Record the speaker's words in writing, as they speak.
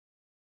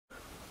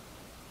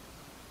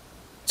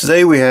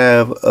Today we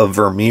have a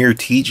Vermeer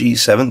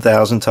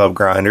TG7000 tub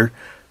grinder.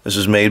 This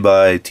is made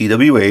by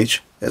TWH.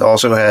 It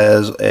also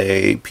has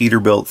a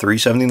Peterbilt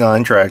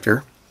 379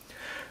 tractor.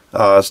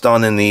 It's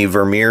done in the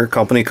Vermeer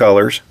company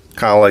colors,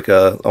 kind of like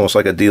almost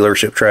like a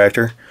dealership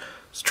tractor.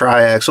 It's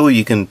tri-axle.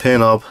 You can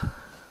pin up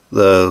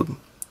the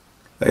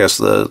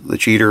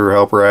cheater or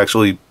helper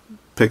axle. You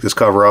pick this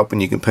cover up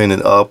and you can pin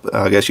it up.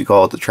 I guess you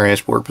call it the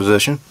transport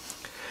position.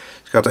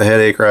 It's got the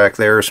headache rack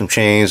there, some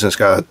chains, and it's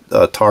got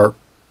a tarp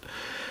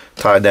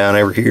tied down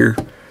over here.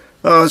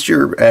 It's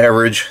your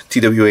average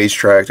TWH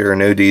tractor,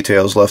 no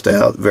details left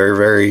out. Very,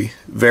 very,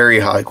 very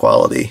high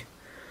quality.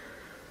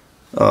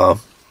 And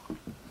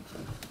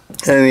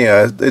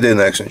yeah, they did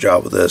an excellent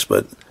job with this,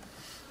 but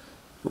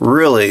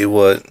really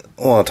what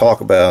I want to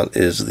talk about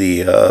is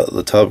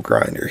the tub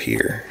grinder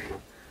here,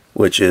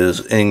 which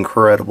is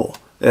incredible.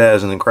 It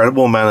has an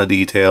incredible amount of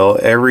detail.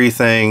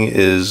 Everything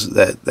is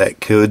that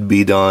could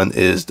be done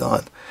is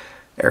done.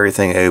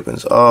 Everything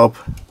opens up.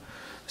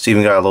 It's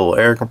even got a little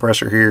air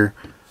compressor here.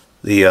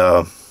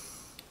 The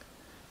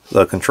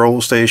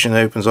control station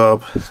opens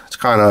up. It's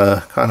kind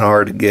of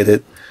hard to get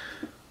it,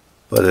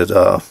 but it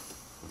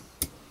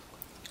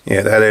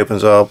yeah, that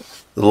opens up.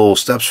 The little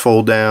steps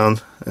fold down.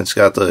 It's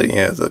got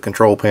the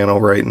control panel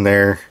right in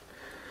there.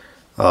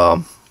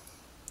 Then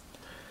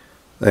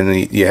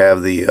you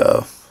have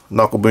the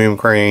knuckle boom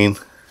crane.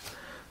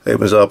 It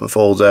opens up and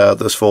folds out.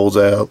 This folds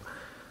out,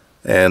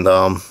 and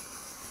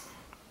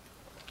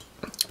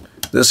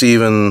this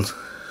even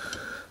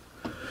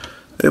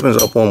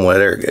opens up one way.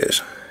 There it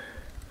goes.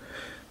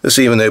 This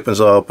even opens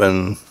up,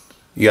 and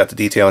you got the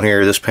detail in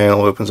here. This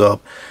panel opens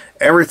up.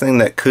 Everything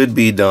that could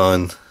be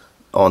done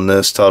on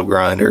this tub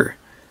grinder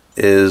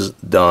is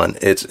done.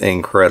 It's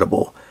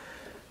incredible.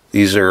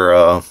 These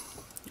are,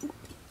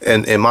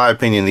 in my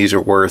opinion, these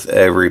are worth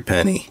every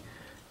penny.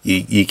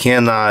 You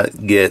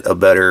cannot get a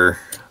better,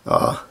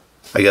 I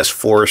guess,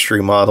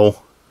 forestry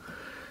model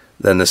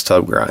than this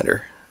tub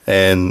grinder.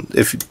 And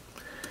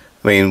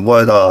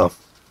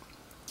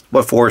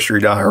what forestry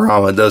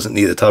diorama doesn't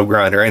need a tub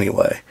grinder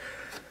anyway?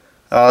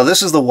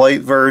 This is the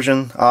white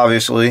version,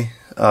 obviously.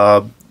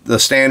 The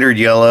standard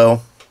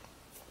yellow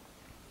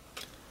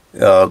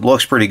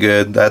looks pretty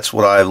good. That's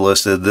what I've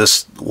listed.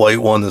 This white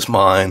one is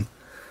mine.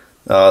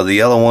 The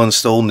yellow one's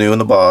still new in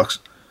the box.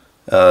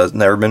 It's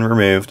never been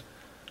removed.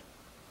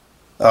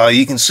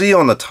 You can see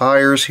on the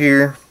tires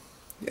here,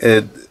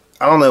 I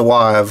don't know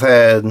why, I've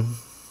had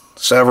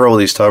several of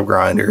these tub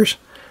grinders.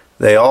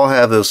 They all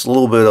have this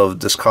little bit of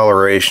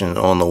discoloration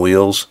on the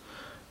wheels,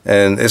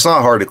 and it's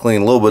not hard to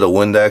clean. A little bit of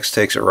Windex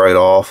takes it right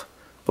off,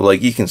 but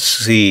like you can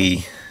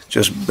see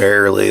just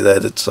barely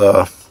that it's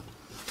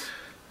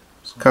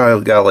kind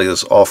of got like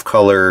this off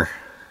color,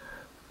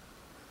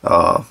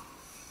 I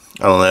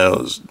don't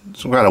know,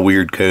 some kind of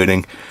weird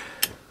coating.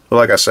 But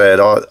like I said,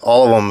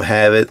 all of them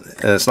have it,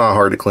 and it's not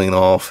hard to clean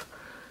off.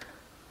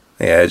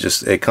 Yeah,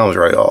 it comes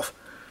right off.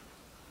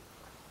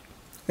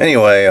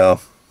 Anyway,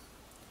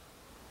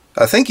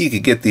 I think you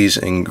could get these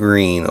in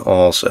green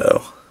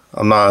also.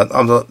 I'm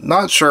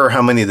not sure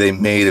how many they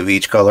made of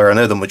each color. I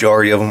know the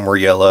majority of them were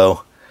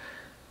yellow,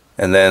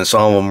 and then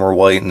some of them were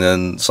white, and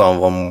then some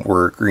of them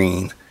were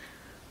green.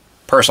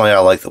 Personally, I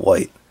like the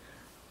white.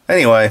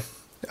 Anyway,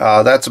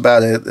 that's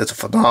about it. It's a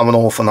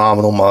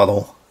phenomenal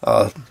model.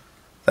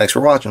 Thanks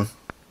for watching.